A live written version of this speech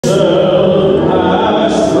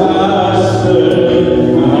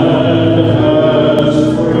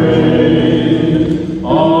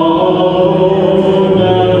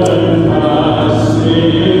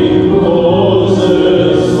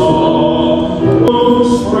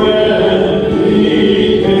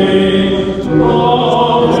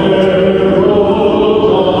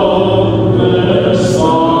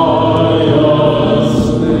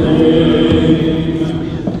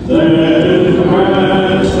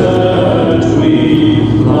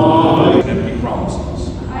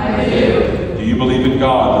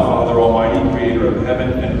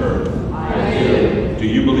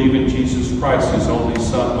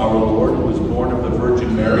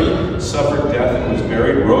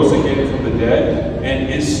dead and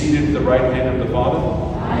is seated at the right hand of the Father?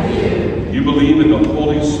 I do. You believe in the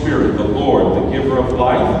Holy Spirit, the Lord, the giver of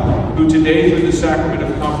life, who today through the sacrament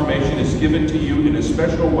of confirmation is given to you in a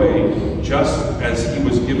special way, just as he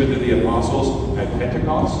was given to the apostles at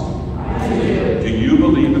Pentecost? I do. Do you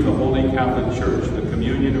believe in the Holy Catholic Church, the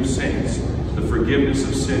communion of saints, the forgiveness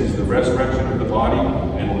of sins, the resurrection of the body,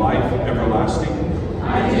 and life everlasting?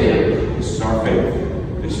 I do. This is our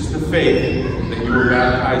faith. This is the faith that you were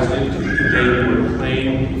baptized into. Today you were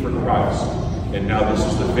claimed for Christ. And now this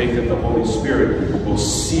is the faith that the Holy Spirit will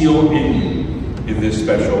seal in you in this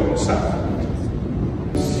special sacrament.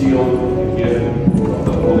 Seal the gift of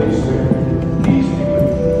the Holy Spirit.